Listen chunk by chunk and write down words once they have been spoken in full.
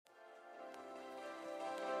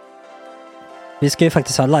Vi ska ju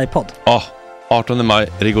faktiskt ha livepodd. Ja, 18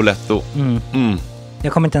 maj, Rigoletto.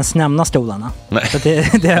 Jag kommer inte ens nämna stolarna. Nej. För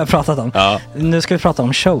det har jag pratat om. Ja. Nu ska vi prata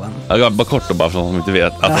om showen. Ja, bara kort då, bara för de som inte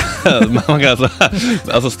vet. Man kan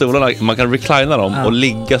alltså stolarna, man kan reclina dem och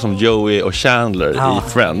ligga som Joey och Chandler i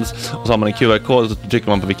Friends. Och så har man en QR-kod och så trycker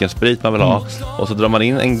man på vilken sprit man vill ha. Och så drar man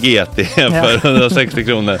in en GT för 160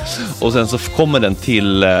 kronor. Och sen så kommer den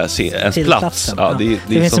till ens plats. Ja, det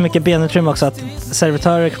finns så mycket benutrymme också att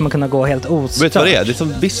servitörer kommer kunna gå helt ostört. Vet du vad det är? Det är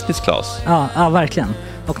som business class. Ja, verkligen.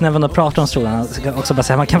 Och när man då pratar om stolarna så kan jag också bara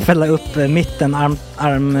säga att man kan fälla upp mitten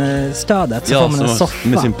armstödet så får man en soffa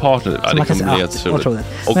med sin partner. Ja, det kommer bli helt otroligt.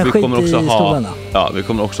 Och men vi kommer också stolarna. vi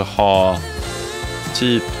kommer också ha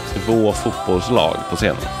typ 2 fotbollslag på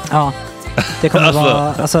scenen. Ja. Det kommer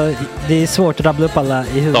vara, alltså det är svårt att rabbla upp alla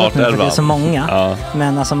i huvudet nu för det är så många. Ja.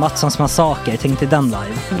 Men alltså Mattssons massaker, tänk till den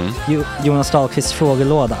live. Jonas Dahlqvists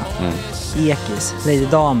frågelåda. Ekis, Lady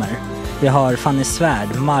Damer. Vi har Fanny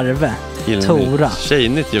Svärd, Marve, Tora.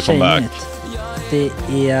 Tjejnytt gör comeback. Det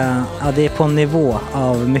är på en nivå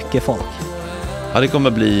av mycket folk. Ja, det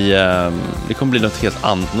kommer bli något helt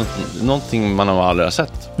annat. Någonting man har aldrig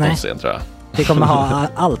sett på scen, tror jag. Vi kommer ha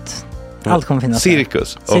allt. Allt kommer finnas.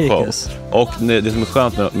 Cirkus. Och det som är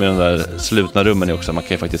skönt med de där slutna rummen är också att man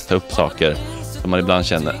kan ju faktiskt ta upp saker som man ibland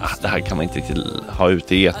känner det här kan man inte riktigt ha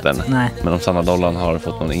ute i etern. Nej. Men om Sanna Dollan har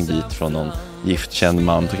fått någon invit från någon giftkänd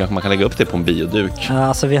man så kanske man kan lägga upp det på en bioduk. Ja,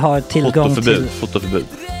 alltså vi har tillgång till fotoförbud.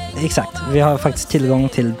 Exakt, vi har faktiskt tillgång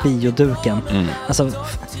till bioduken. Alltså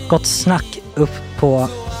gott snack upp på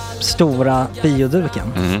stora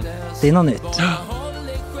bioduken. Det är något nytt.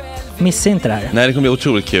 Missa inte det här. Nej, det kommer bli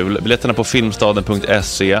otroligt kul. Biljetterna på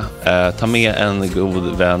filmstaden.se. Ta med en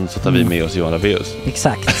god vän så tar vi med oss Johan Rabaeus.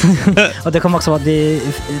 Exakt. Och det kommer också vara det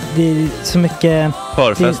är så mycket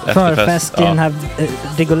förfest i den här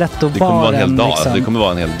Rigoletto-baren. Det kommer vara en hel dag. Liksom. Det kommer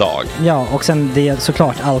vara en hel dag. Ja, och sen det är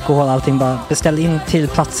såklart alkohol, allting. Bara beställ in till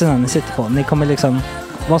platserna ni sitter på. Ni kommer liksom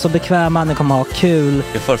vara så bekväma, ni kommer ha kul.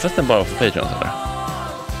 Är förfesten bara för Patreon eller?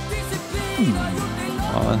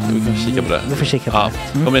 Ja, vi kan kika på det. Vi får kika på det.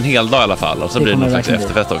 Det kommer en hel dag i alla fall. Och så blir det någon slags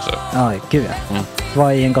efterfest också. Ja, gud ja.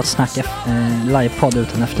 Vad är en gott snack livepodd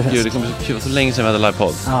utan efterfest? Gud, det kommer bli så länge sedan vi hade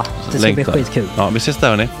livepodd. Ja, det ska bli skitkul. Ja, vi ses där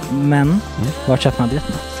hörni. Men, vart köper man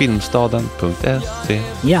biljetterna? Filmstaden.se.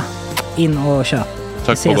 Ja, in och köp.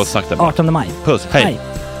 Tack på gott snack där. 18 maj. Puss, hej.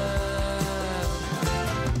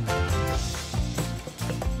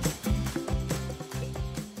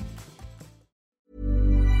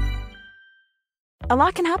 A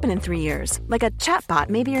lot can happen in 3 years, like a chatbot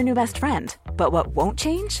may be your new best friend. But what won't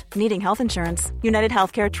change? Needing health insurance. United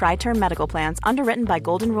Healthcare Tri-Term Medical Plans, underwritten by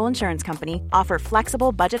Golden Rule Insurance Company, offer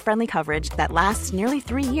flexible, budget-friendly coverage that lasts nearly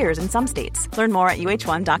 3 years in some states. Learn more at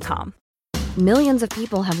uh1.com. Millions of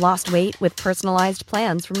people have lost weight with personalized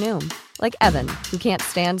plans from Noom. Like Evan, who can't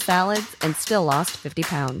stand salads and still lost 50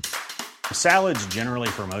 pounds. Salads generally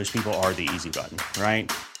for most people are the easy button, right?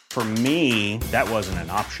 For me, that wasn't an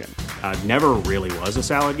option. I never really was a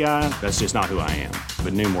salad guy. That's just not who I am.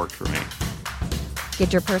 But Noom worked for me.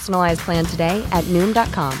 Get your personalized plan today at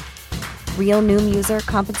Noom.com. Real Noom user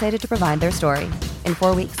compensated to provide their story. In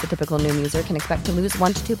 4 weeks, the typical Noom user can expect to lose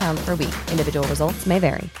 1 to 2 pounds per week. Individual results may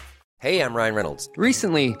vary. Hey, I'm Ryan Reynolds.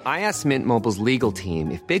 Recently, I asked Mint Mobile's legal team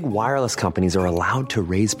if big wireless companies are allowed to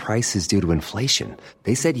raise prices due to inflation.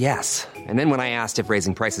 They said yes. And then when I asked if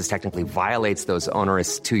raising prices technically violates those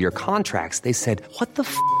onerous 2-year contracts, they said, "What the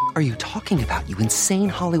f*** are you talking about, you insane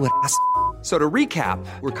Hollywood ass?" So to recap,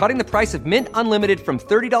 we're cutting the price of Mint Unlimited from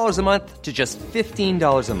 $30 a month to just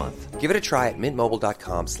 $15 a month. Give it a try at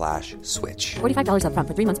mintmobile.com/switch. $45 up front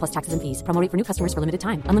for 3 months plus taxes and fees. Promo rate for new customers for limited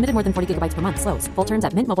time. Unlimited more than 40 gigabytes per month. Slows full terms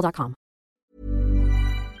at mintmobile.com.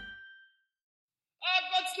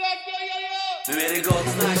 Nu är det gott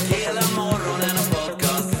snack hela morgonen och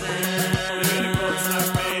podcasten. Nu är det gott snack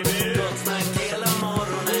baby. Gott snack hela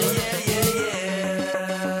morgonen, yeah.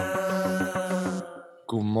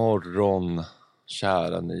 God morgon,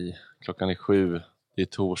 kära ni. Klockan är 7. Det är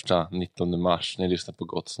torsdag 19 mars. Ni lyssnar på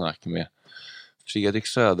Gott snack med Fredrik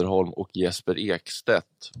Söderholm och Jesper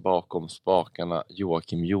Ekstedt. Bakom spakarna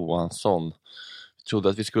Joakim Johansson. Vi trodde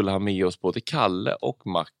att vi skulle ha med oss både Kalle och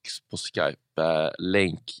Max på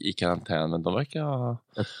Skype-länk i karantän. Men de verkar ha...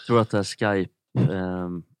 Jag tror att det här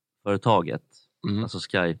Skype-företaget, alltså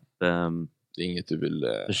Skype... det är inget du vill...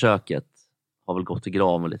 Försöket har väl gått i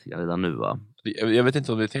graven lite grann redan nu, va? Jag vet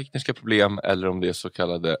inte om det är tekniska problem eller om det är så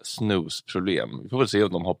kallade snooze-problem. Vi får väl se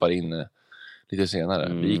om de hoppar in lite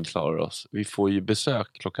senare. Vi klarar oss. Vi får ju besök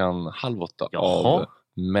klockan 7:30 av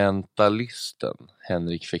mentalisten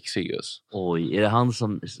Henrik Fexeus. Oj, är det han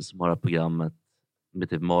som har programmet med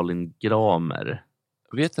typ Malin Gramer?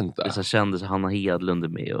 Jag vet inte. Det är så kändis, Hanna Hedlund är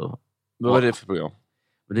med. Och, vad är det för program?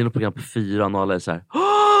 Men det är något program på 4 och alla är så här.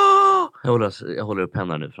 Jag håller upp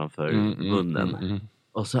henne nu framför munnen.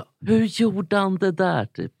 Och så, hur gjorde han det där?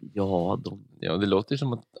 Typ? Ja, det låter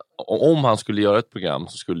som att om han skulle göra ett program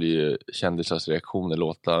så skulle ju kändisars reaktioner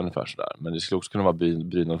låta ungefär sådär. Men det skulle också kunna vara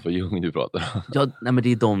Brynolf och Ljung du pratar. Ja, nej, men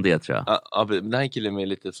det är det tror jag. Ja, den här killen med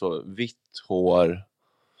lite så vitt hår.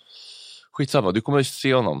 Skitsamma, du kommer att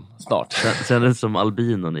se honom snart. Sen är det som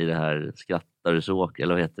albinon i det här Skrattar du så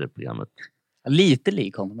eller vad heter det programmet? Lite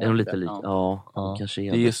lik honom. Är de lite lik? Ja, kanske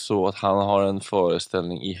är det är så att han har en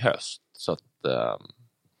föreställning i höst. Så att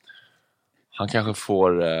han kanske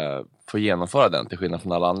får genomföra den till skillnad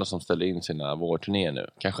från alla andra som ställer in sina vårturnéer nu.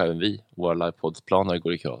 Kanske även vi. Våra livepodsplaner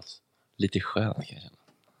går i kras. Lite skönt kanske.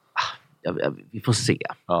 Vi får se.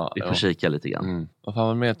 Vi får kika lite grann. Vad fan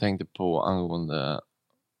var det mer jag tänkte på angående...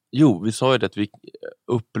 Jo, vi sa ju att vi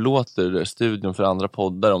upplåter studion för andra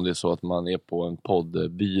poddar om det är så att man är på en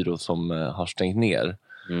poddbyrå som har stängt ner.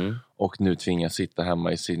 Och nu tvingas sitta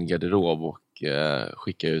hemma i sin garderob och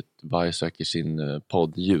skicka ut varje söker sin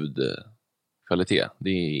poddljudkvalitet. Det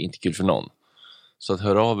är inte kul för någon. Så att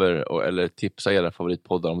höra av er eller tipsa era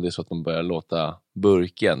favoritpoddar om det är så att de börjar låta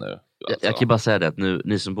burken nu. Alltså. Jag kan bara säga det att nu,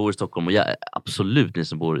 ni som bor i Stockholm och absolut ni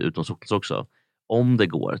som bor utom Stockholm också. Om det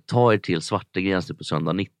går, ta er till Svartegrens på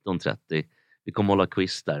söndag 19.30. Vi kommer hålla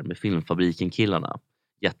quiz där med Filmfabriken-killarna.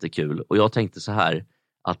 Jättekul. Och jag tänkte så här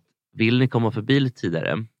att vill ni komma förbi lite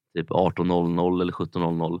tidigare, typ 18.00 eller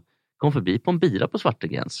 17.00, kom förbi på en bira på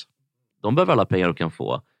Svartegrens. De behöver alla pengar de kan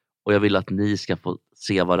få. Och jag vill att ni ska få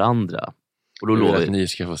se varandra. Och då lovar att ni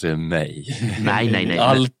ska få se mig. Nej.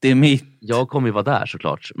 Allt är mitt. Jag kommer ju vara där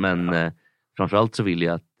såklart. Men framförallt så vill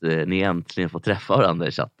jag att ni äntligen får träffa varandra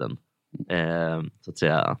i chatten. Så att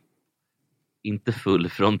säga inte full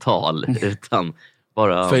frontal utan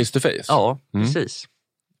bara face to face. Ja, precis.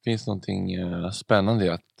 Finns någonting spännande i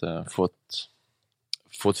att få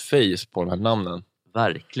ett face på de här namnen.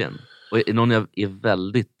 Verkligen. Och någon jag är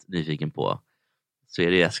väldigt nyfiken på så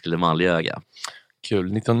är det Eskil Maljöga.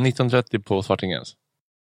 Kul. 19.30 på Svartingens.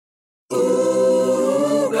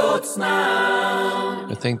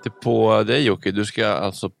 Jag tänkte på dig Jocke. Du ska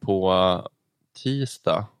alltså på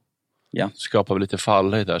tisdag skapa lite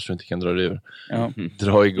fallhöjd där så du inte kan dra dig ur.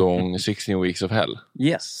 Dra igång 16 Weeks of Hell.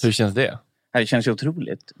 Yes. Hur känns det? Det känns ju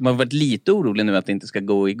otroligt. Man har varit lite orolig nu att det inte ska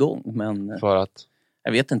gå igång. Men för att?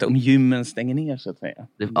 Jag vet inte om gymmen stänger ner så att säga.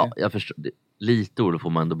 Jag förstår. Lite orolig får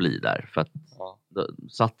man ändå bli där. För att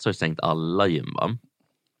Sats har stängt alla gym va?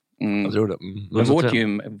 Jag tror det. Men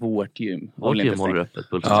vårt gym håller öppet.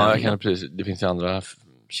 Precis. Det finns ju andra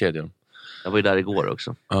kedjor. Jag var ju där igår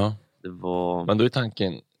också. Ja. Det var... Men då är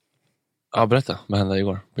tanken... Ja, berätta. Vad hände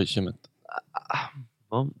igår på gymmet?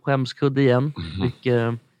 Skämskudde igen.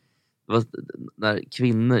 Mycket... när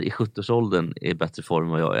kvinnor i 70-årsåldern är i bättre form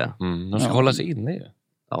än vad jag är. De ska hålla sig inne ju.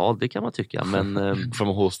 Ja, det kan man tycka. Men... Får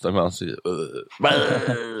man hosta med ansiktet.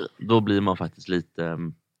 Då blir man faktiskt lite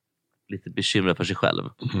bekymrad för sig själv.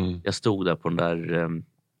 Jag stod där på den där...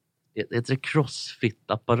 heter det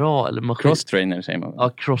crossfit-apparat? Eller maskin? Crosstrainer säger man. Ja,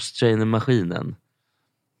 crosstrainer-maskinen.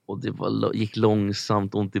 Och det gick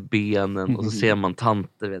långsamt, ont i benen. Och så ser man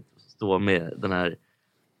tanter stå med den här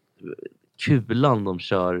kulan de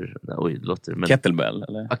kör. Oj, det låter... Men, kettlebell,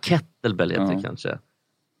 eller? Ja, kettlebell heter det kanske.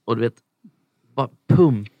 Och du vet, bara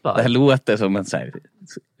pumpa. Det här låter som en så här,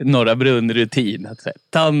 Norra Brunn-rutin. Att säga,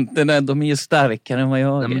 tanterna, de är ju starkare än vad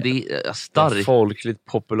jag är. Men det är stark. Folkligt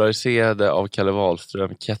populariserade av Kalle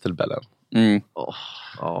Wahlström, kettlebellen.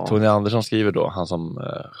 Tony Andersson skriver då, han som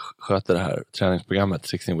sköter det här träningsprogrammet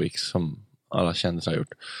 16 Weeks som alla kändisar har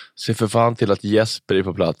gjort. Se för fan till att Jesper är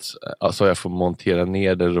på plats. Alltså jag får montera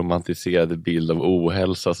ner den romantiserade bild av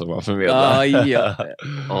ohälsa som han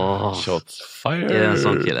förmedlar. Shots fired. Är en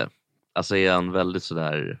sån kille? Alltså är han väldigt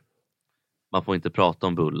sådär... Man får inte prata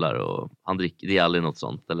om bullar och han dricker, det är aldrig något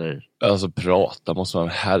sånt, eller? Alltså prata måste man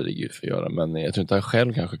herregud för göra, men jag tror inte han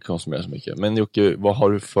själv kanske konsumerar så mycket. Men Jocke, vad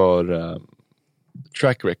har du för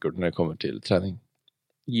track record när det kommer till träning?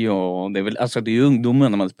 Ja, det är väl, alltså det är ju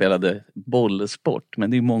ungdomen när man spelade bollsport,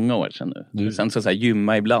 men det är många år sedan nu. Sen så här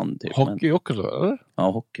gymma ibland. Typ. Hockey också eller?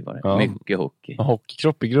 Ja, hockey var det. Ja. Mycket hockey.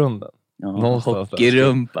 Hockeykropp i grunden. Ja,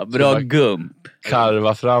 hockeyrumpa, bra gump.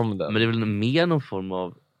 Karva fram den. Men det är väl mer någon form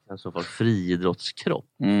av friidrottskropp.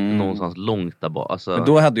 Någonstans långt där bak. Alltså... Men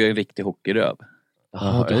då hade jag en riktig hockeyröv.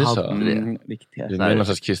 Ja, du hade det. Det är mer någon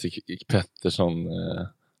slags Christer Pettersson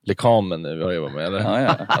lekamen vi har jobbat med, eller?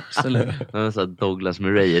 Ja, absolut. Men så Douglas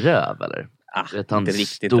Murray-röv, eller? Vet han inte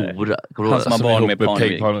riktigt stora... Han som har barn med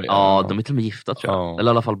Parnevik. Ja, de är till och med gifta, tror jag. Eller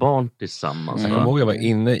i alla fall barn tillsammans. Jag kommer ihåg jag var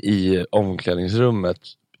inne i omklädningsrummet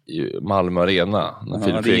i Malmö Arena när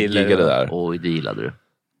Filip Fredrik giggade där. Oj, det gillade du.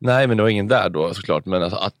 Nej, men det var ingen där då såklart. Men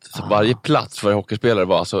alltså att varje plats för hockeyspelare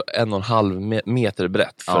var alltså 1,5 meter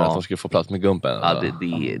brett för att de skulle få plats med Gumpen. Ja, det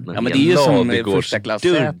är ju som första klass.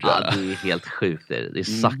 Ja, det är helt sjukt. Det är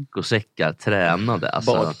saccosäckar tränade.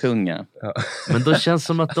 Alltså. Baktunga. Ja. Men då känns det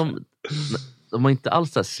som att de har inte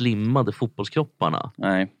alls där slimmade fotbollskropparna.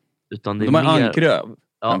 Nej. Utan det är de har ankröv.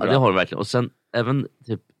 Ja, det har de verkligen. Och sen även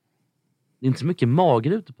typ, det är inte så mycket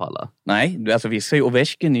mager ute på alla. Nej, alltså vissa är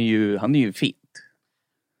Ovechkin han är ju fit.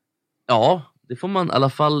 Ja, det får man i alla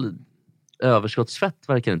fall. Överskottsfett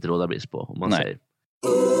verkar inte råda brist på, om man säger.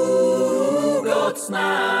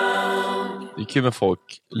 Det är kul med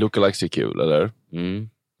folk. Lookalikes är kul, eller?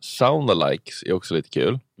 Soundalikes är också lite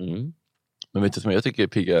kul. Men vet du vad jag tycker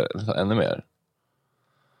piggar ännu mer?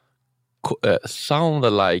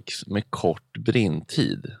 Soundalikes med kort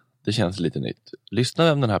brintid. Det känns lite nytt. Lyssna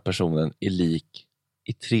vem den här personen är lik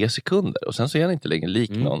i 3 sekunder. Och sen så är han inte längre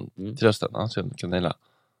lik någon till rösten. Så kan dela.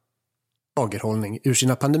 Lagerhållning ur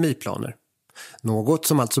sina pandemiplaner. Något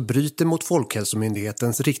som alltså bryter mot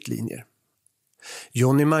Folkhälsomyndighetens riktlinjer.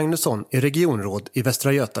 Jonny Magnusson är regionråd i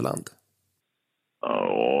Västra Götaland.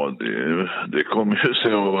 Ja, det kommer ju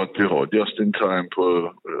sig av att vi har just in time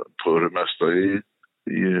på det mesta i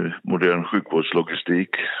modern sjukvårdslogistik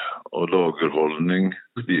och lagerhållning.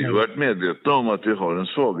 Vi har varit medvetna om att vi har en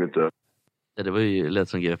svaghet där. Ja, det var ju lätt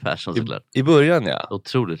som G.F. Persson såklart. I början, ja.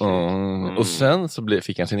 Otroligt. Och sen så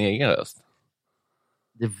fick han sin egen röst.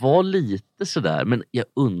 Det var lite sådär, men jag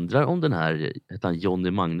undrar om den här, heter han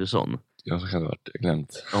Jonny Magnusson? Ja, så kan det ha varit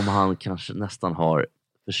glömt. Om han kanske nästan har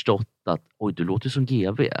förstått att, oj, du låter som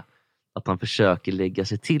GV. Att han försöker lägga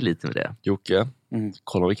sig till lite med det. Jocke,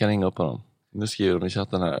 kolla om vi kan ringa upp honom. Nu skriver de i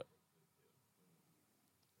chatten här.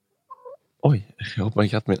 Oj, jag hoppar en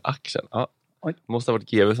katt med axeln. Ja. Oj. Måste ha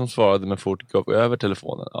varit GV som svarade men fort gav över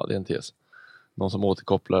telefonen. Ja, det är en tes. Någon som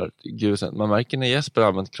återkopplar grusen. Man märker när Jesper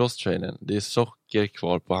använt crosstrainern. Det är socker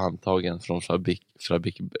kvar på handtagen från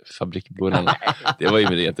fabrikbullarna. Det var ju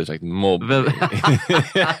med rent sagt mobb. Vem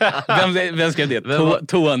skrev det?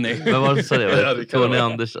 Tony. Vem var det som sa det? Tony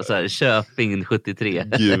Anders, så här, Köping 73.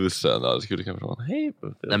 Grusen, ja, det skulle kunna vara. Hej.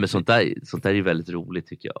 Nej, men sånt där är ju väldigt roligt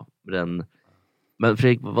tycker jag. Men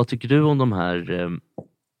Fredrik, vad tycker du om de här?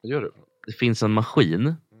 Vad gör du? Det finns en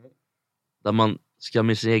maskin där man ska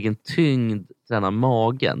med sin egen tyngd träna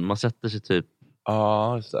magen. Man sätter sig typ...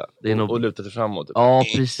 Ja, just det. Det är och lutar sig framåt. Typ. Ja,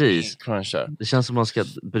 precis. Crunchar. Det känns som man ska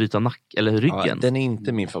bryta eller ryggen. Ja, den är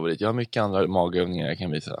inte min favorit. Jag har mycket andra magövningar jag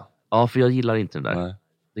kan visa. Ja, för jag gillar inte den där. Nej.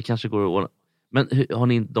 Det kanske går att ordna. Men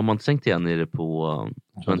de har inte tänkt igen i det på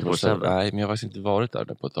 24/7? Nej, men jag har faktiskt inte varit där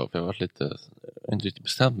på ett tag. För jag har varit inte riktigt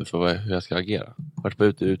bestämt mig för hur jag ska agera. Jag har varit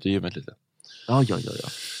bara ute i gymmet lite. Ja.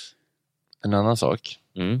 En annan sak.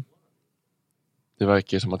 Det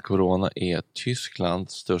verkar som att corona är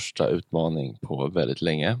Tysklands största utmaning på väldigt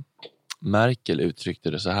länge. Merkel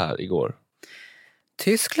uttryckte det så här igår.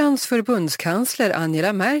 Tysklands förbundskansler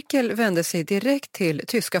Angela Merkel vände sig direkt till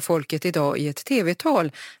tyska folket idag i ett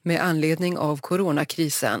tv-tal med anledning av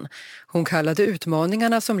coronakrisen. Hon kallade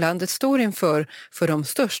utmaningarna som landet står inför för de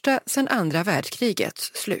största sedan andra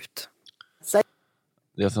världskrigets slut.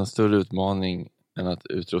 Det är alltså en större utmaning än att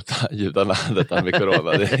utrota judarna detta med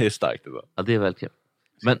corona. Det är starkt idag. Ja, det är verkligen.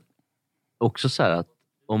 Men också så här att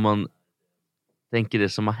om man tänker det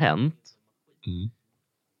som har hänt,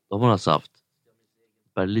 då har man alltså haft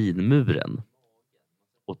Berlinmuren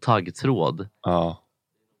och taggtråd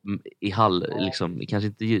i liksom, kanske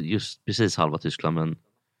inte just precis halva Tyskland,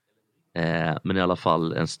 men i alla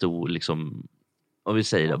fall en stor, liksom, om vi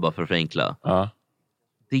säger det bara för att förenkla,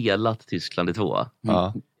 delat Tyskland i 2.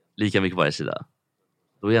 Lika mycket på varje sida.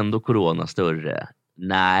 Då är ändå corona större.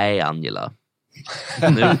 Nej, Angela.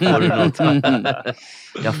 Nu får du nog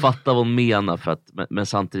Jag fattar vad hon menar för att, men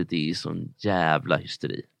samtidigt är det ju sån jävla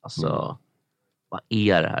hysteri. Alltså, vad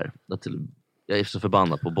är det här? Jag är så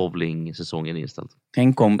förbannad på bowling-säsongen inställd.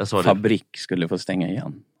 Tänk om fabrik skulle få stänga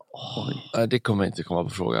igen. Det kommer inte komma på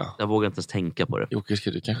fråga. Jag vågar inte ens tänka på det. Jocke,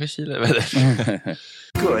 ska du kanske kila över det?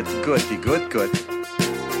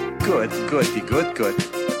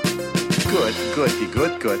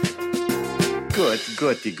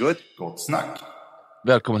 Gott snack.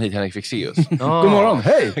 Välkommen hit, Henrik Fexeus. God morgon,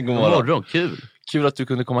 hej! God morgon, kul. Kul att du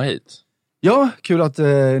kunde komma hit. Ja, kul att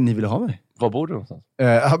ni ville ha mig. Var bor du någonstans?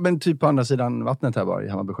 Men typ på andra sidan vattnet här bara, i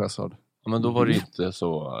Hammarby Sjöstad. Ja, men då var det inte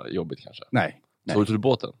så jobbigt kanske. Nej. Tog du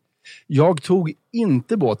båten? Jag tog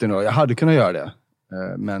inte båten då. Jag hade kunnat göra det.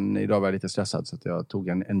 Men idag var jag lite stressad så att jag tog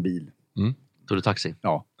en bil. Tog du taxi?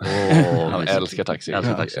 Ja. Jag älskar taxi.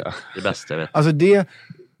 Det bästa jag vet. Alltså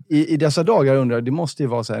i dessa dagar undrar jag, det måste ju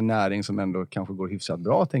vara så här en näring som ändå kanske går hyfsat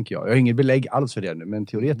bra, tänker jag. Jag har inget belägg alls för det nu, men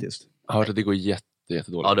teoretiskt. Jag har hört att det går jättedåligt.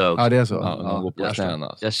 Ja, det är så. De går på knäna.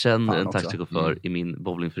 Alltså. Jag känner en taxichaufför i min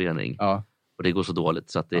bowlingförening. Ja. Och det går så dåligt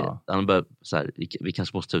så att han börjar så här, vi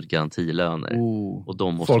kanske måste ta ut garantilöner. Och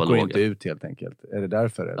de måste folk vara går låga. inte ut helt enkelt. Är det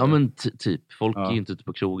därför? Eller? Ja, men typ. Folk är ju inte ute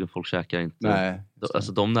på krogen, folk käkar inte. Nej,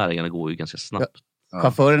 alltså de näringarna går ju ganska snabbt.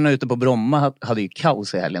 Chaufförerna ute på Bromma hade ju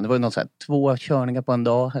kaos i helgen. Det var ju något så här, 2 körningar på en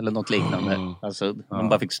dag eller något liknande. Alltså, de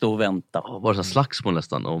bara fick stå och vänta. Bara så slagsmål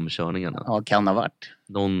nästan om körningarna. Ja, kan ha varit.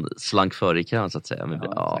 Någon slank före i kön så att säga. Men,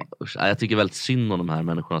 jag tycker väldigt synd om de här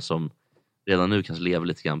människorna som redan nu kanske lever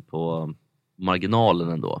lite grann på marginalen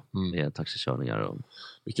ändå med taxikörningar. Och...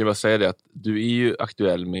 Vi kan bara säga det att du är ju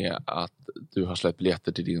aktuell med att du har släppt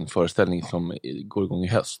biljetter till din föreställning som går igång i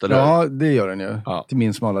höst, eller? Ja, det gör den ju. Ja. Till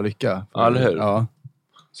min smala lycka. Ja, eller hur? Ja.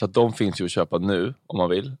 Så att de finns ju att köpa nu om man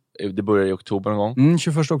vill. Det börjar i oktober någon gång.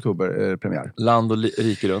 21 oktober är premiär. Land och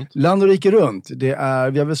rike runt. Land och rike runt. Det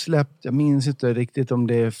är, vi har väl släppt, jag minns inte riktigt om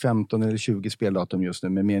det är 15 eller 20 speldatum just nu.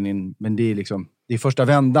 Men det är liksom, det är första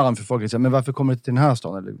vändan för folk. Men varför kommer du till den här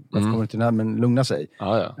stan? Eller varför kommer du till den här? Men lugna sig.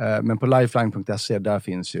 Men på lifeline.se där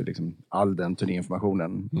finns ju liksom all den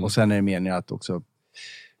turnéinformationen. Och sen är det meningen att också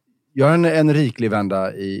göra en riklig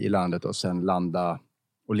vända i landet och sen landa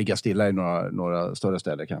och ligga stilla i några större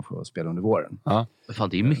städer kanske och spela under våren. Ja. Men fan,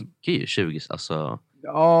 det är mycket ju, 20, alltså.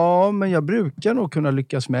 Ja, men jag brukar nog kunna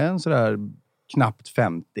lyckas med en sådär knappt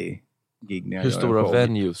 50 gig när jag Hur stora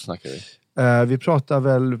venues snackar vi? Vi pratar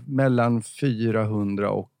väl mellan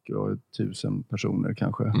 400 och 1000 personer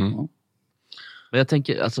kanske. Men jag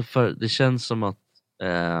tänker, alltså för det känns som att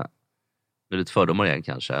med lite fördomar igen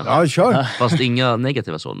kanske. Ja, kör. Fast inga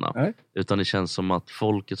negativa sådana. Nej. Utan det känns som att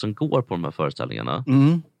folket som går på de här föreställningarna,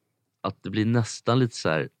 att det blir nästan lite så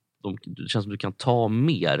här, det känns som att du kan ta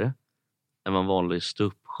mer än vad en vanlig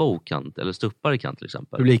ståuppshow kan, eller ståuppare kan till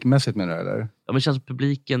exempel. Publikmässigt menar du, eller? Ja, men det känns som att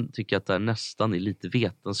publiken tycker att det är nästan är lite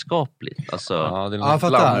vetenskapligt. Alltså, ja, det är en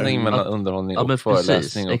blandning mellan underhållning och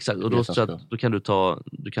föreläsning. Och exakt, och då kan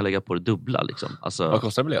du kan lägga på det dubbla liksom. Alltså, vad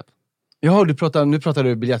kostar biljett? Ja, nu pratar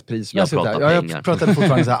du biljettpris. Jag pratade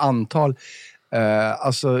fortfarande så här antal.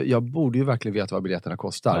 Alltså, jag borde ju verkligen veta vad biljetterna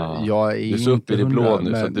kostar. Ja. Jag är du är så uppe i det blå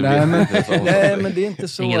nu så att du nej, vet. Nej, men det är inte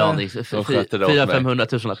så. Ingen aning.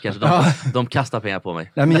 400-500 000 kanske. De kastar pengar på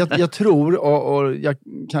mig. Nej, men jag tror, och jag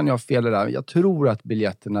kan jag ha fel där. Jag tror att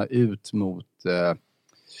biljetterna ut mot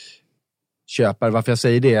köpare. Varför jag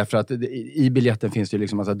säger det är för att i biljetten finns det ju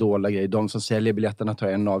liksom massa dolda grejer. De som säljer biljetterna tar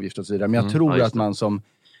en avgift och så vidare. Men jag tror att man som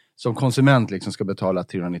konsument liksom ska betala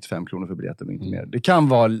 395 kronor för biljetten och inte mer. Det kan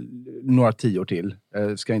vara några 10 till.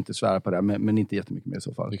 Ska inte svära på det, men inte jättemycket mer i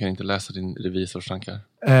så fall. Du kan inte läsa din revisorstankar?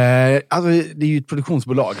 Alltså, det är ju ett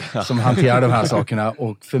produktionsbolag som hanterar de här sakerna.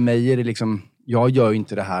 Och för mig är det liksom, jag gör ju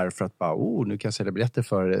inte det här för att bara, nu kan jag sälja biljetter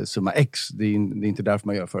för summa X. Det är inte därför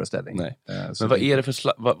man gör föreställning. Nej. Men vad är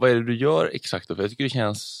det vad är det du gör exakt då? För jag tycker det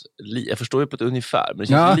känns, jag förstår ju på ett ungefär, men det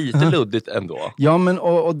känns lite luddigt ändå. Ja, men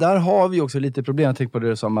och där har vi också lite problem. Jag tänker på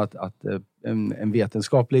det som att en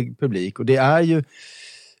vetenskaplig publik, och det är ju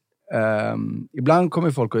ibland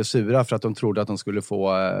kommer folk att är sura för att de trodde att de skulle få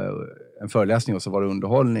en föreläsning och så var det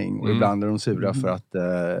underhållning. Och ibland är de sura för att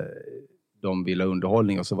de ville ha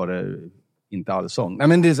underhållning och så var det inte allsång. Nej,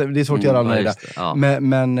 men det är svårt att göra alla det. Ja.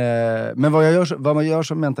 Men vad man gör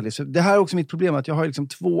som mentalist. Det här är också mitt problem, att jag har liksom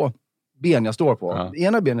 2 ben jag står på. Ja.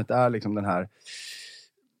 Ena benet är liksom den här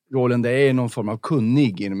rollen, det är någon form av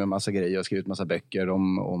kunnig inom en massa grejer. Jag har skrivit massa böcker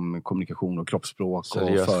om kommunikation och kroppsspråk.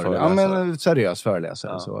 Seriös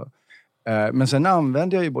föreläsare. Ja. Så. Men sen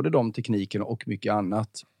använder jag ju både de teknikerna och mycket annat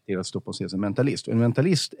till att stå på scen som mentalist. Och en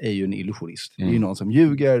mentalist är ju en illusionist. Det är ju någon som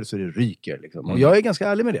ljuger så det ryker. Liksom. Och jag är ganska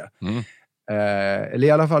ärlig med det. Eller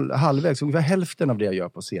i alla fall halvvägs. Ungefär hälften av det jag gör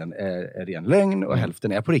på scen är ren lögn och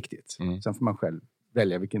hälften är på riktigt. Sen får man själv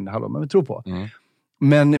välja vilken halva man vill tro på.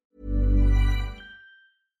 Men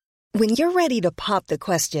when you're ready to pop the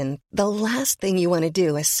question, the last thing you want to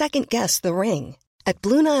do is second guess the ring. At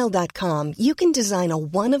BlueNile.com you can design a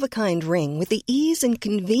one-of-a-kind ring with the ease and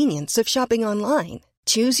convenience of shopping online.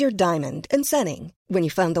 Choose your diamond and setting. When you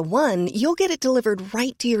find the one, you'll get it delivered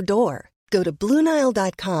right to your door. Go to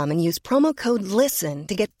BlueNile.com and use promo code LISTEN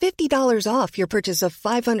to get $50 off your purchase of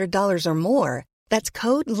 $500 or more. That's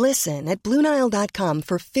code LISTEN at BlueNile.com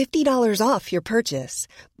for $50 off your purchase.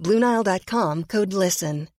 BlueNile.com, code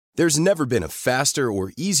LISTEN. There's never been a faster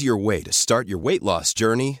or easier way to start your weight loss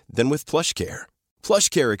journey than with PlushCare.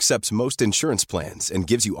 PlushCare accepts most insurance plans and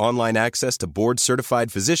gives you online access to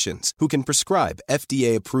board-certified physicians who can prescribe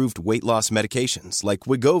FDA-approved weight loss medications like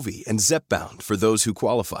Wegovy and Zepbound for those who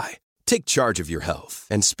qualify. Take charge of your health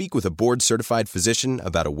and speak with a board-certified physician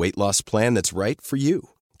about a weight loss plan that's right for you.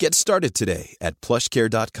 Get started today at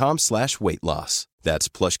plushcare.com/weightloss.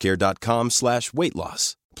 That's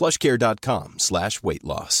plushcare.com/weightloss.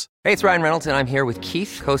 plushcare.com/weightloss. Hey, it's Ryan Reynolds, and I'm here with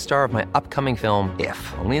Keith, co-star of my upcoming film,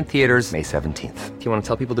 If, only in theaters May 17th. Do you want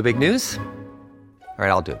to tell people the big news? All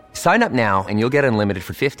right, I'll do it. Sign up now and you'll get unlimited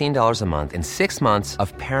for $15 a month and 6 months of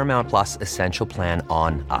Paramount Plus Essential Plan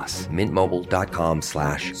on us.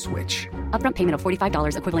 MintMobile.com/switch. Upfront payment of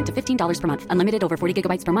 $45 equivalent to $15 per month. Unlimited over 40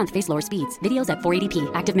 gigabytes per month. Face lower speeds. Videos at 480p.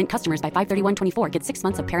 Active Mint customers by 531.24 get 6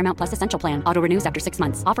 months of Paramount Plus Essential Plan. Auto renews after 6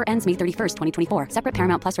 months. Offer ends May 31st, 2024. Separate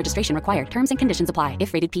Paramount Plus registration required. Terms and conditions apply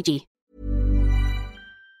if rated PG.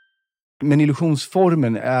 Men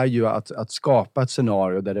illusionsformen är ju att skapa ett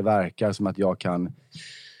scenario där det verkar som att jag kan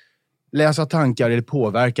läsa tankar eller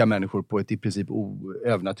påverka människor på ett i princip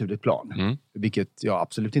övernaturligt plan. Vilket jag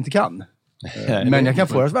absolut inte kan. Men jag kan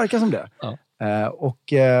få det att verka som det. Ja.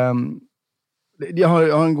 Jag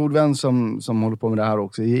har en god vän som håller på med det här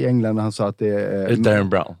också i England. Han sa att det är... Darren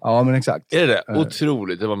Brown. Ja, men exakt. Är det?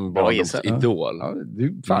 Otroligt. Det var min barndoms idol. Ja,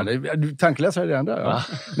 du tankeläsare redan där. Ja.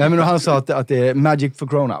 Nej, men han sa att det är magic for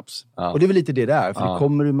grown-ups. Och det är väl lite det där. För det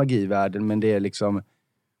kommer ur magivärlden, men det är liksom...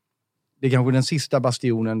 Det är kanske den sista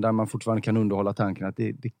bastionen där man fortfarande kan underhålla tanken att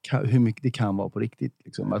hur mycket det kan vara på riktigt.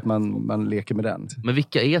 Liksom, att man leker med den. Men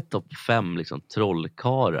vilka är topp 5 liksom,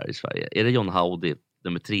 trollkarlar i Sverige? Är det John Howdy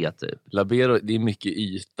nummer 3 typ? Labero, det är mycket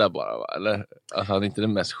yta bara, va? Eller? Alltså, han är inte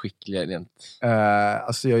den mest skickliga rent.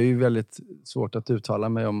 Alltså jag är ju väldigt svårt att uttala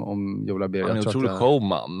mig om Joe Labero. Han är en otrolig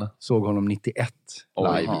showman. Såg honom 91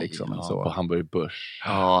 live liksom. Ja, så. på Hamburg Börs.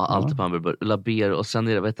 Ja, alltid på Hamburg Börs. Labero, och sen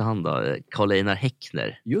är det, vad heter han då? Karl-Einar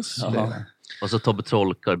Häckner. Just det. Och så Tobbe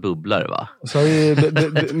Trollkarl Bubblar, va? Så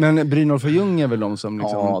men Brynolf och Ljung är väl de som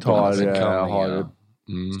liksom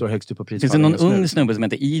står högst upp på prisfallen. Finns det någon ung snubbe som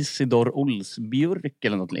heter Isidor Olsbjörk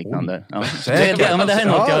eller något liknande? Ja. Det här är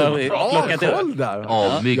något jag har plockat ut.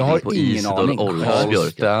 Avmygning på Isidor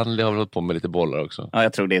Olsbjörk. Stanley har väl hållit på med lite bollar också. Ja,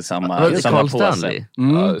 jag tror det är samma Carl Stanley.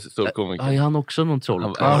 Stor komiker. Ja, är han också någon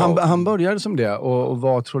troll? Han började som det och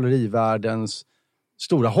var trollerivärldens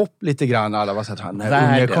stora hopp lite grann. Alla var så att han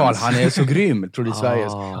är unge Carl, han är så grym, trodde i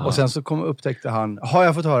Sveriges. Och sen så upptäckte han, har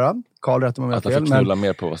jag fått höra, Carl rättar mig att han fick knulla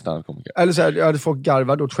mer på stand-komiker. Eller så här, jag hade fått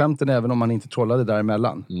garvad åt skämten även om han inte trollade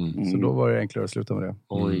däremellan. Så då var det enklare att sluta med det.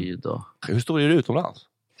 Oj då. Hur stor är du utomlands?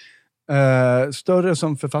 Större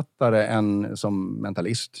som författare än som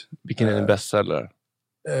mentalist. Vilken är din bestseller?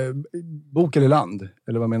 Bok eller land?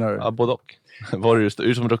 Eller vad menar du? Ja, både och. Var är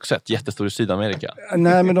du som Roxette? Jättestor i Sydamerika?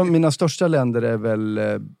 Nej, men mina största länder är väl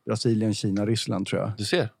Brasilien, Kina, Ryssland tror jag. Du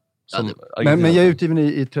ser. Men jag är utgiven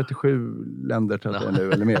i 37 länder tror jag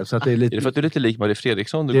nu eller mer. Så att det är lite... Är det för att du är lite lik Marie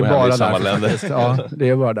Fredriksson? Det är bara samma länder. Ja, det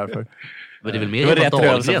är bara därför. Men det är väl mer än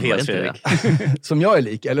Dahlgren, var inte det? Som jag är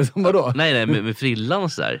lik, eller som vadå? Nej, med frillan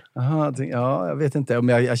och sådär. Aha, ja, jag vet inte.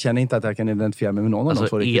 Men jag känner inte att jag kan identifiera mig med någon av de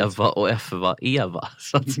två riktigt. Eva och Eva,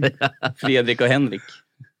 så att säga. Fredrik och Henrik.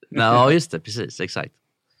 Ja, just det, precis, exakt.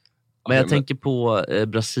 Men jag tänker på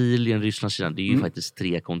Brasilien, Ryssland, Kina. Det är ju faktiskt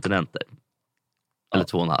 3 kontinenter. Eller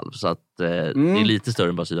 2,5. Så att det är lite större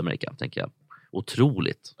än bara Sydamerika, tänker jag.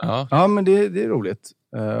 Otroligt. Ja, men det är roligt.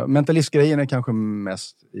 Mentalistgrejen är kanske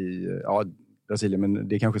mest i Brasilien, men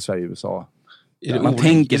det är kanske Sverige och USA. Man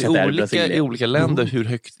tänker sig att det är i olika länder hur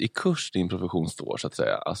högt i kurs din profession står, så att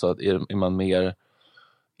säga. Alltså är man mer...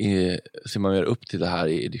 ser man mer upp till det här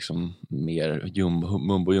i liksom mer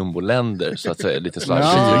mumbo-jumbo-länder, så att säga, lite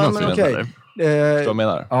slags okay. Förstår jag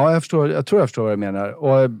menar? Ja, jag tror jag förstår vad jag menar.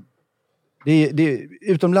 Och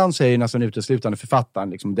utomlands är ju nästan uteslutande författaren,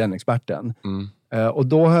 liksom den experten. Och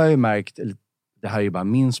då har jag ju märkt, det här är ju bara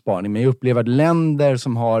min spaning, men jag upplever att länder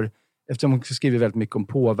som har, eftersom man skriver väldigt mycket om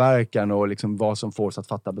påverkan och liksom vad som får oss att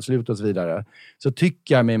fatta beslut och så vidare, så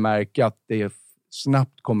tycker jag mig märka att det är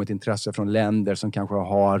snabbt kommit intresse från länder som kanske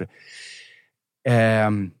har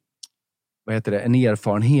en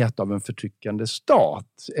erfarenhet av en förtryckande stat.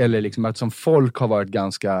 Eller liksom att som folk har varit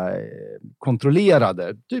ganska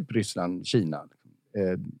kontrollerade. Typ Ryssland, Kina.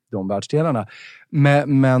 De världsdelarna.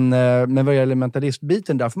 Men vad gäller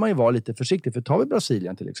mentalistbiten, där får man ju vara lite försiktig. För tar vi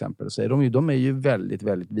Brasilien till exempel, så är de är ju väldigt,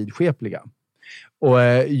 väldigt vidskepliga. Och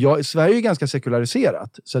Sverige är ganska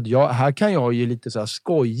sekulariserat. Så att här kan jag ju lite så här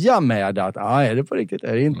skoja med att är det på riktigt?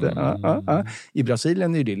 Är det inte? I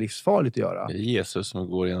Brasilien är det livsfarligt att göra. Det är Jesus som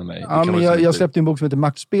går igenom mig. Ja, men jag släppte en bok som heter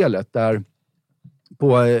Maktspelet. Där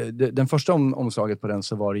på den första omslaget på den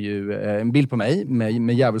så var det ju en bild på mig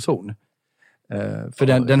med djävulshorn. För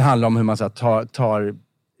den handlar om hur man så här, tar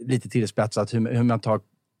lite tillspetsat hur man tar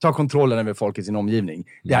ta kontrollen över folk i sin omgivning.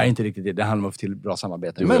 Det är inte riktigt det. Det handlar om att få till bra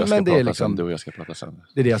samarbete. Men det är liksom... Du och jag ska prata sen.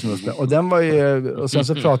 Det är det som är spännande. Och den var ju... Och sen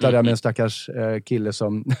så pratade jag med en stackars kille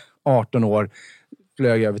som 18 år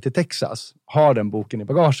flög över till Texas. Har den boken i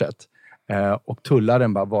bagaget. Och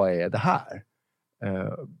tullaren bara, vad är det här?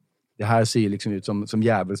 Det här ser ju liksom ut som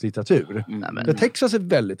djävulslitteratur. För Texas är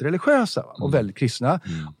väldigt religiösa och väldigt kristna.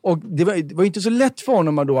 Och det var inte så lätt för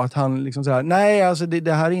honom då att han liksom så här, nej alltså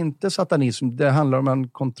det här är inte satanism, det handlar om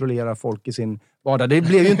att kontrollera folk i sin vardag. Det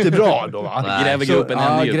blev ju inte bra då, va?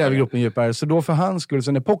 Gräver gruppen djupare. Så då för hans skull,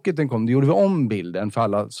 så när pocketen kom, då gjorde vi om bilden för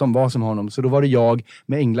alla som var som honom. Så då var det jag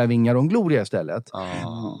med änglavingar och en gloria istället.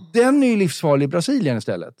 Den är ju livsfarlig i Brasilien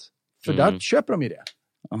istället. För där köper de ju det.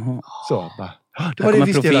 Så bara, det var det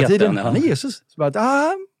visst hela tiden. Han är Jesus. Så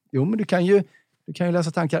bara, jo men du kan ju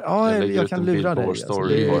läsa tankar. Jag kan lura dig.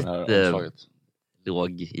 Det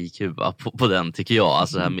låg i Kuba på den, tycker jag.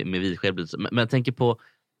 Alltså det här med vidskärpelse. Men jag tänker på,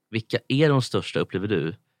 vilka är de största, upplever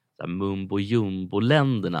du?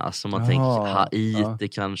 Mumbo-jumbo-länderna. Som man tänker Haiti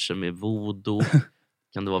kanske med voodoo.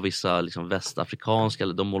 Kan det vara vissa liksom västafrikanska,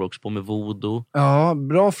 eller de håller också på med voodoo? Ja,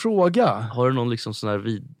 bra fråga. Har du någon liksom sån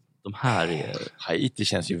här de här är... Haiti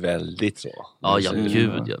känns ju väldigt så. Ja,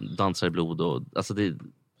 gud. Dansar i blod och... Alltså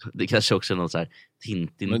det kanske också är någon så här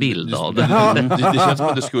Tintin-bild av det. Det känns som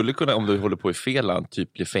att du skulle kunna, om du håller på i fel land,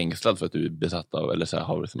 typ bli fängslad för att du är besatt av, eller så här,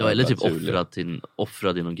 har det eller typ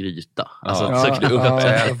offrad i någon gryta. Alltså,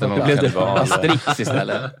 Asterix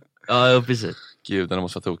istället. Ja, precis. Gud, den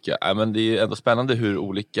måste vara tokiga. Men det är ju ändå spännande hur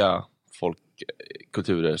olika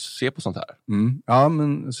kulturer ser på sånt här. Ja,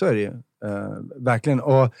 men så är det ju. Verkligen.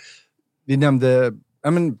 Och vi nämnde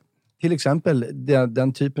till exempel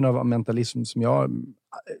den typen av mentalism som jag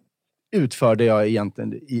utförde jag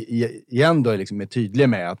egentligen igen då liksom är tydlig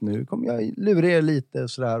med att nu kommer jag lura er lite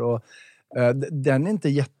sådär, och den är inte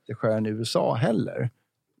jätteskön i USA heller.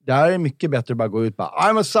 Där är det mycket bättre att bara gå ut bara,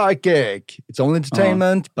 I'm a psychic, it's only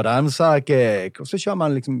entertainment, but I'm a psychic. Och så kör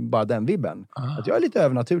man liksom bara den vibben. Att jag är lite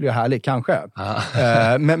övernaturlig och härlig, kanske.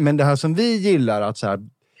 Men det här som vi gillar, att så här,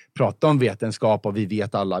 prata om vetenskap och vi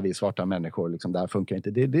vet alla, vi är svarta människor, liksom, där funkar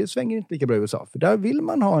inte. Det svänger inte lika bra i USA. För där vill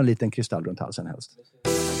man ha en liten kristall runt halsen helst.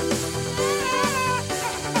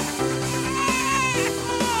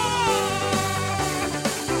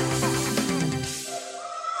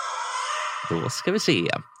 Då ska vi se.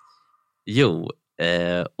 Jo,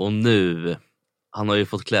 och nu, han har ju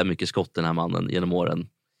fått klä mycket skott, den här mannen, genom åren.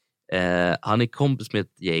 Han är kompis med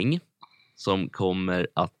ett gäng som kommer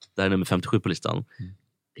att, det här är nummer 57 på listan.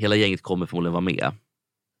 Hela gänget kommer förmodligen vara med.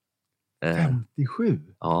 57?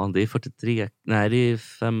 Ja, det är 43. Nej, det är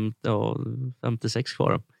 56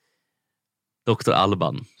 kvar. Dr.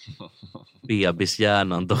 Alban.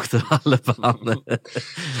 Bebishjärnan Dr. Alban.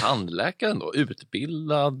 Tandläkaren då,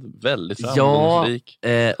 utbildad, väldigt framgångsrik.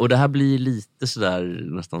 Ja, och det här blir lite sådär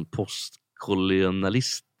nästan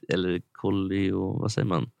postkolonialist, eller vad säger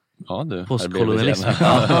man? Ja, du. Postkolonialism.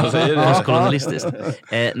 Postkolonialistiskt.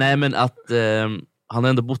 Nej, men att han har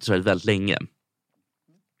ändå bott i Sverige väldigt länge.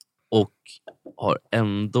 Och har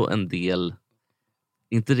ändå en del,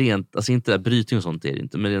 inte rent, alltså inte där brytning och sånt är det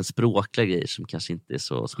inte, men det är en språkliga grejer som kanske inte är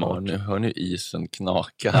så smart. Hör ni isen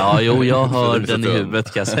knaka? Ja, jo, jag hör den i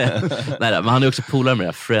huvudet, kan jag säga. Nej, men han är också polare med det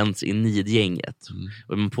här Friends in Need-gänget.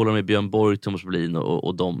 Och man polare med Björn Borg, Thomas Brolin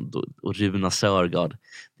och Runa Sörgard.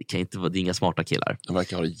 Det kan inte vara, det är inga smarta killar. De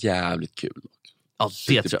verkar ha det jävligt kul. Ja,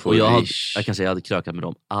 det tror jag. Och jag kan säga, jag hade krökat med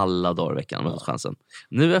dem alla dagar i veckan om jag hade chansen.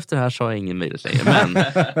 Nu efter det här så har jag ingen möjlighet längre. Men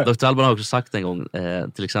Dr. Alban har också sagt en gång,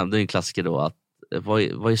 till exempel, det är en klassiker då, att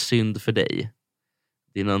vad är synd för dig?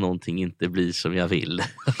 Det är när någonting inte blir som jag vill.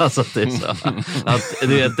 Alltså det är så. Att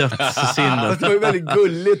det är dödssynden. Det var ju väldigt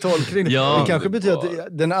gullig tolkning. Ja. Det kanske betyder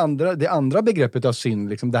att det andra begreppet av synd,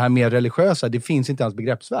 liksom det här mer religiösa, det finns inte ens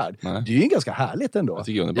begreppsvärld. Nej. Det är ju ganska härligt ändå.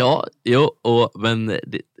 Ja, men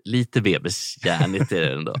lite bebishjärnigt är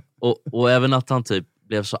det ändå. Och även att han typ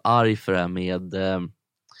blev så arg för det här med, det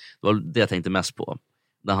var det jag tänkte mest på.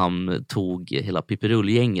 När han tog hela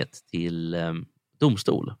Pippirull-gänget till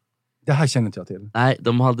domstol. Det här känner inte jag till. Nej,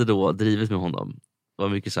 de hade då drivit med honom. Det var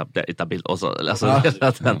mycket så här, och så,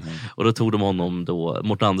 och då tog de honom då,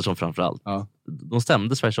 Mårten Andersson framförallt. Ja. De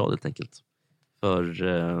stämde Sveriges Radio helt enkelt.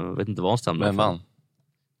 För, vet inte vad han stämde. Vem vann?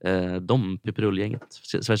 De Pippirull-gänget.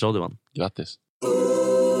 Sveriges Radio vann. Grattis.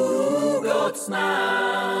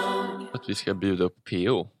 Att vi ska bjuda upp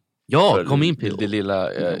PO. Ja, kom in PO. Det lilla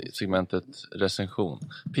segmentet recension.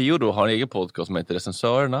 PO då har en egen podcast som heter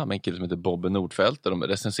Recensörerna, med en kille som heter Bobbe Nordfeldt, där de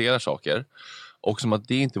recenserar saker. Och som att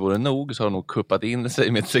det inte vore nog så har de nog kuppat in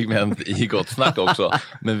sig med ett segment i Gott Snack också.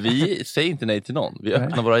 Men vi säger inte nej till någon. Vi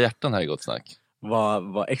öppnar våra hjärtan här i Gott Snack.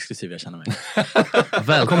 vad exklusiv jag känner mig.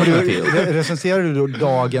 Välkommen till. Recenserar du då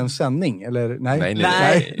dagens sändning? Eller?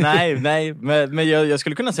 Nej. Men jag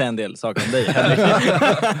skulle kunna säga en del saker om dig.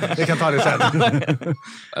 Vi kan ta det sen.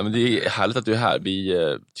 Ja, men det är härligt att du är här. Vi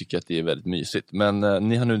tycker att det är väldigt mysigt. Men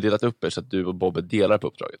ni har nu delat upp er så att du och Bobbe delar på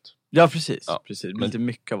uppdraget. Ja, precis. Det blir inte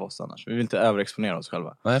mycket av oss annars. Vi vill inte överexponera oss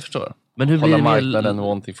själva. Nej, jag förstår. Men hur hålla blir marknaden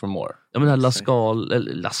wanting for more. Jag menar La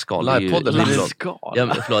Scala Livepodden. Jag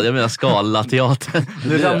menar Scala-teatern.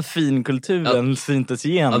 Nu rann finkulturen syntes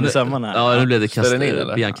igenom i sömmarna. Ja, nu blev det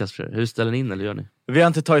Kastfri. Hur ställer ni in eller gör ni? Vi har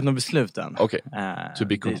inte tagit något beslut än. Okej, to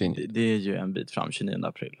be continued. Det är ju en bit fram, 29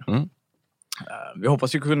 april. Vi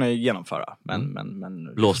hoppas ju kunna genomföra,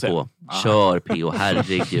 men blås på. Kör P.O.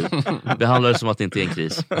 herregud. Behandla det som att det inte är en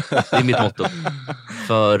kris. Det är mitt motto.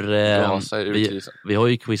 För vi har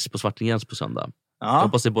ju quiz på Svartingens på söndag. Jag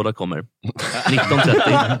hoppas att båda kommer.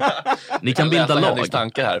 19:30. Ni kan bilda lag.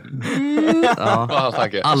 Tankar här.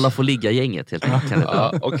 Alla får ligga gänget helt enkelt.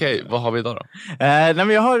 Okej, vad har vi idag då? Nej, men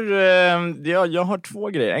jag har 2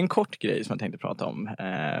 grejer. En kort grej som jag tänkte prata om.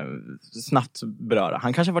 Snabbt beröra.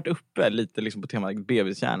 Han kanske har varit uppe lite liksom på temat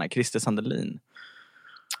bebishjärna. Christer Sandelin.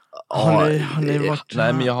 Har ni varit...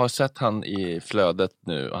 Nej, men jag har sett han i flödet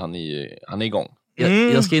nu. Han är igång.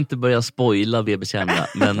 Jag ska inte börja spoila bebishjärna.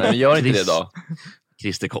 Men gör inte det då.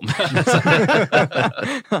 Christer kommer.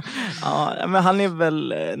 Ja, men han är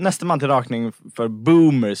väl nästa man till rakning för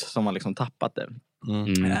boomers som har liksom tappat det.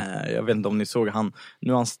 Jag vet inte om ni såg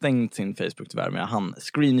nu har han stängt sin Facebook tyvärr, men han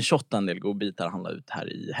screenshotade en del godbitar han la ut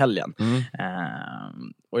här i helgen.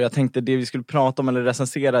 Och jag tänkte det vi skulle prata om eller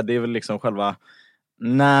recensera, det är väl liksom själva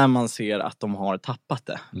när man ser att de har tappat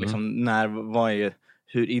det. Liksom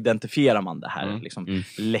hur identifierar man det här? Liksom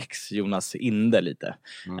Lex Jonas Inde lite.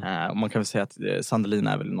 Och man kan väl säga att Sandelin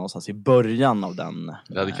är väl någonstans i början av den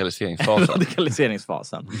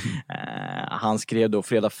radikaliseringsfasen. Han skrev då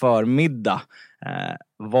fredag förmiddag: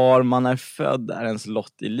 var man är född är ens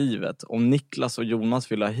lott i livet. Om Niklas och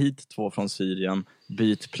Jonas vill ha hit 2 från Syrien,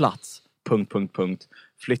 byt plats. ...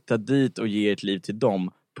 Flytta dit och ge ett liv till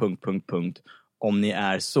dem. ... Om ni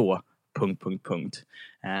är så... ...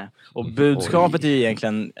 Och budskapet är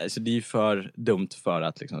egentligen, alltså det är för dumt för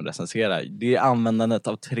att liksom recensera. Det är användandet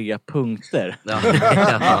av 3 punkter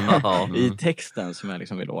i texten som jag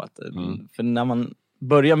liksom vill åt. För när man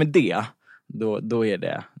börjar med det, då är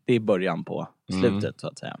det är början på slutet så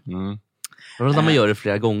att säga. Och när man gör det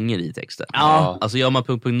flera gånger i texten. Alltså gör man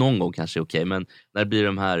punkt någon gång kanske okej, men när det blir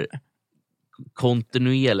de här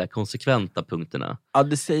kontinuerliga, konsekventa punkterna. Ja,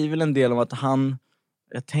 det säger väl en del om att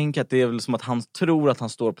jag tänker att det är väl som att han tror att han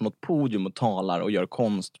står på något podium och talar och gör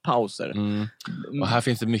konstpauser. Och här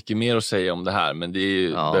finns det mycket mer att säga om det här, men det är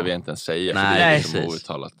ju, behöver jag inte ens säga. Nej, för det är liksom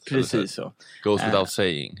outtalat. Precis så. Goes without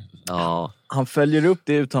saying. Han följer upp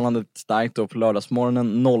det uttalandet starkt då på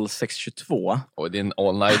lördagsmorgonen 06:22. Och det är en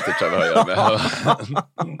all-nighter tror jag med.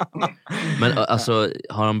 Men alltså,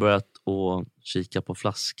 har han börjat att kika på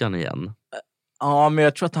flaskan igen? Ja, men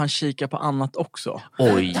jag tror att han kikar på annat också.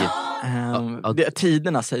 Oj.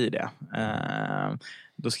 Tiderna säger det.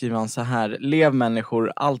 Då skriver han så här: lev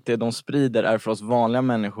människor, allt det de sprider är för oss vanliga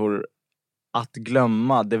människor att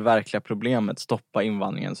glömma det verkliga problemet, stoppa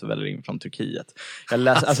invandringen så väller in från Turkiet.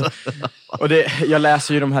 Jag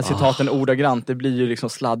läser ju de här citaten ordagrant. Det blir ju liksom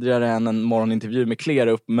sladdrigare än en morgonintervju med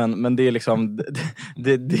Klerup, men det är liksom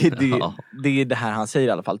det är det här han säger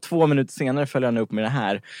i alla fall. 2 minuter senare följer han upp med det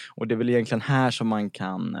här, och det är väl egentligen här som man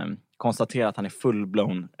kan konstatera att han är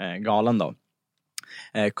full-blown galen då.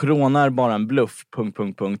 Corona är bara en bluff, ...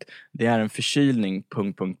 Det är en förkylning, ...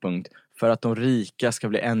 för att de rika ska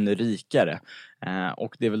bli ännu rikare.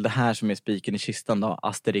 Och det är väl det här som är spiken i kistan då.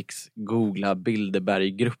 Asterix, googla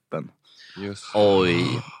Bilderberggruppen. Just. Oj,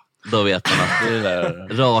 då vet man att det är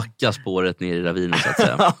raka spåret ner i ravinen så att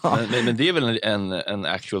säga. men det är väl en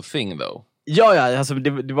actual thing though? Ja, alltså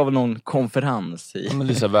det var väl någon konferens i... men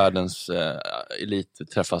det är så världens elit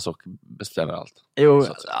träffas och bestämmer allt. Jo.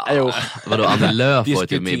 Vadå, Annie Lööf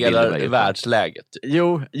diskuterar världsläget. Typ.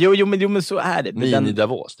 Jo, men så är det. Mini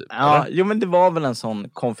Davos typ. Ja, jo, men det var väl en sån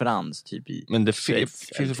konferens typ i... Men det finns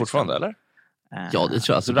det fortfarande, eller? Ja, det tror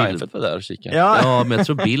jag. Alltså Reinfeldt var där och kikade. Ja, men jag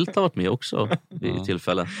tror Bildt har varit med också vid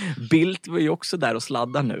tillfällen. Bildt var ju också där och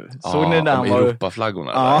sladdar nu. Såg ni där om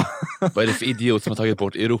Europaflaggorna. Ja. Vad är det för idiot som har tagit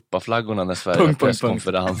bort Europaflaggorna när Sverige har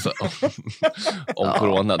presskonferens om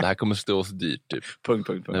corona? Det här kommer stå oss dyrt typ.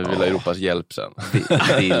 Nu vill ha Europas hjälp sen.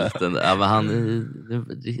 Bildt, ja, men han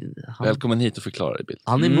välkommen hit och förklara det, Bildt.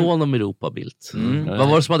 Han är mån om Europa, Bildt. Vad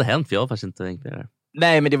var det som hade hänt? För jag har faktiskt inte tänkt på det här.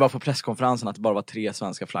 Nej, men det var på presskonferensen att det bara var 3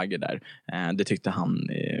 svenska flaggor där. Det tyckte han,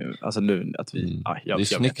 alltså nu att vi... det är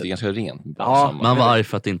snyggt, det är ganska rent. Man var arg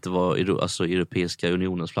för att det inte var Europeiska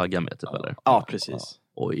unionens flagga med typ, eller? Ja, precis.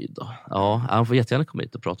 Oj då. Ja, han får jättegärna komma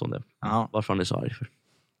hit och prata om det. Varför han är så arg för.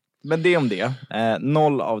 Men det om det.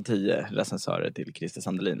 0 av 10 recensörer till Christer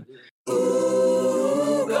Sandelin.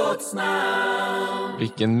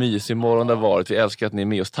 Vilken mysig morgon det har varit. Vi älskar att ni är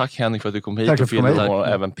med oss. Tack Henrik för att du kom hit. Tack och filmade och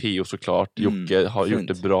även P.O. såklart. Jocke har gjort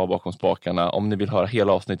det bra bakom spakarna. Om ni vill höra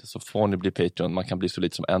hela avsnittet så får ni bli Patreon. Man kan bli så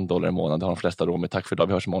lite som $1 i månaden. Det har de flesta råd med. Tack för idag.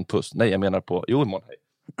 Vi hörs imorgon. Puss. Nej, jag menar på... Jo, imorgon. Hej.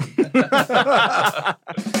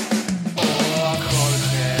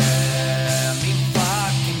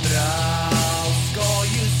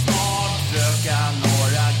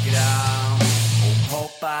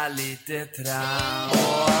 Lite tram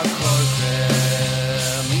och Jorge,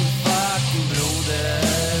 min fucking broder.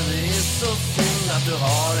 Det är så synd att du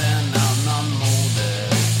har en annan moder.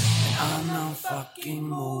 En annan fucking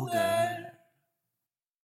moder.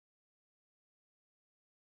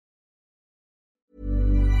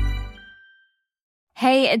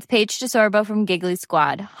 Hey, it's Paige DeSorbo from Giggly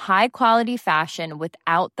Squad. High quality fashion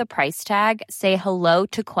without the price tag. Say hello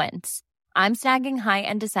to Quince. I'm snagging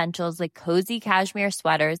high-end essentials like cozy cashmere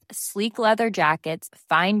sweaters, sleek leather jackets,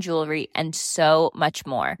 fine jewelry, and so much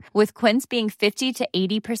more. With Quince being 50 to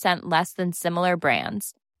 80% less than similar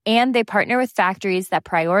brands. And they partner with factories that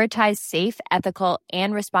prioritize safe, ethical,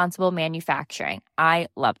 and responsible manufacturing. I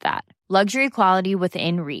love that. Luxury quality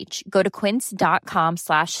within reach. Go to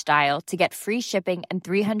quince.com/style to get free shipping and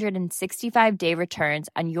 365-day returns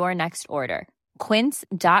on your next order.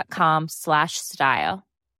 Quince.com/style.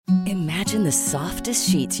 Imagine the softest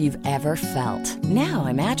sheets you've ever felt. Now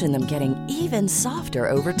imagine them getting even softer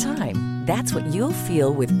over time. That's what you'll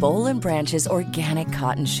feel with Boll & Branch's organic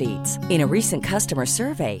cotton sheets. In a recent customer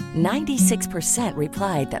survey, 96%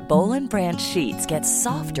 replied that Boll & Branch sheets get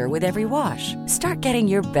softer with every wash. Start getting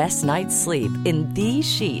your best night's sleep in these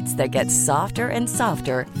sheets that get softer and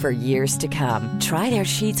softer for years to come. Try their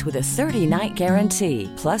sheets with a 30-night guarantee.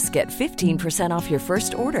 Plus, get 15% off your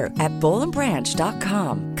first order at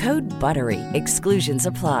bollandbranch.com. Code BUTTERY. Exclusions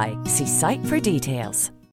apply. See site for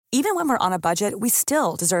details. Even when we're on a budget, we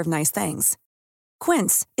still deserve nice things.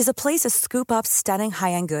 Quince is a place to scoop up stunning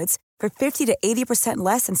high-end goods for 50 to 80%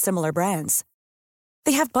 less than similar brands.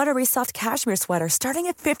 They have buttery soft cashmere sweaters starting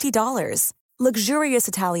at $50, luxurious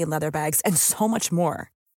Italian leather bags, and so much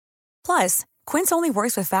more. Plus, Quince only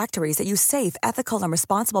works with factories that use safe, ethical, and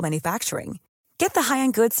responsible manufacturing. Get the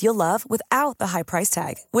high-end goods you'll love without the high price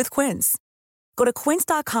tag with Quince. Go to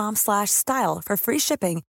quince.com/style for free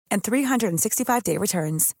shipping and 365-day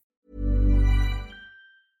returns.